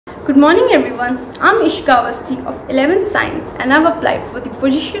Good morning everyone, I'm Ishika Avasthi of 11th Science and I've applied for the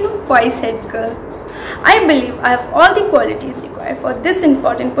position of Vice Head Girl. I believe I have all the qualities required for this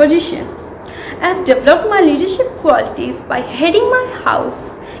important position. I have developed my leadership qualities by heading my house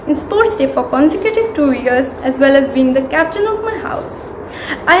in sports day for consecutive 2 years as well as being the captain of my house.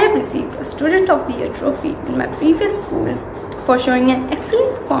 I have received a Student of the Year trophy in my previous school for showing an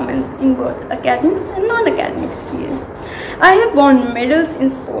excellent performance in both academics and non-academics field. I have won medals in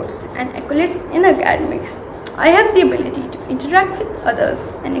sports and accolades in academics. I have the ability to interact with others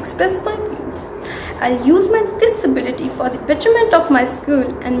and express my views. I'll use this ability for the betterment of my school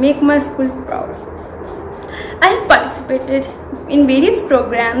and make my school proud. I have participated in various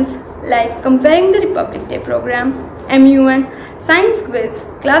programs like Comparing the Republic Day program, MUN, Science Quiz,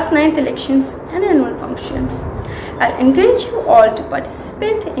 Class 9th elections and annual function. I'll encourage you all to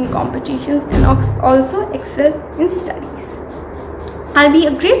participate in competitions and also excel in studies. I'll be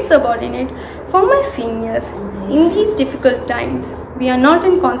a great subordinate for my seniors. In these difficult times, we are not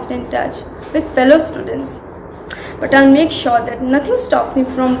in constant touch with fellow students, but I'll make sure that nothing stops me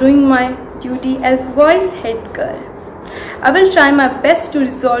from doing my duty as Vice Head Girl. I will try my best to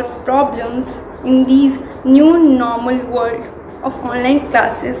resolve problems in this new normal world of online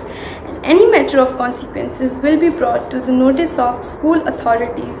classes, and any matter of consequences will be brought to the notice of school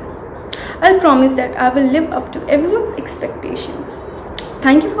authorities. I'll promise that I will live up to everyone's expectations.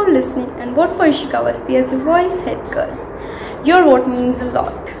 Thank you for listening and vote for Ishika Avasthi as your Vice Head Girl. Your vote means a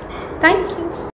lot. Thank you.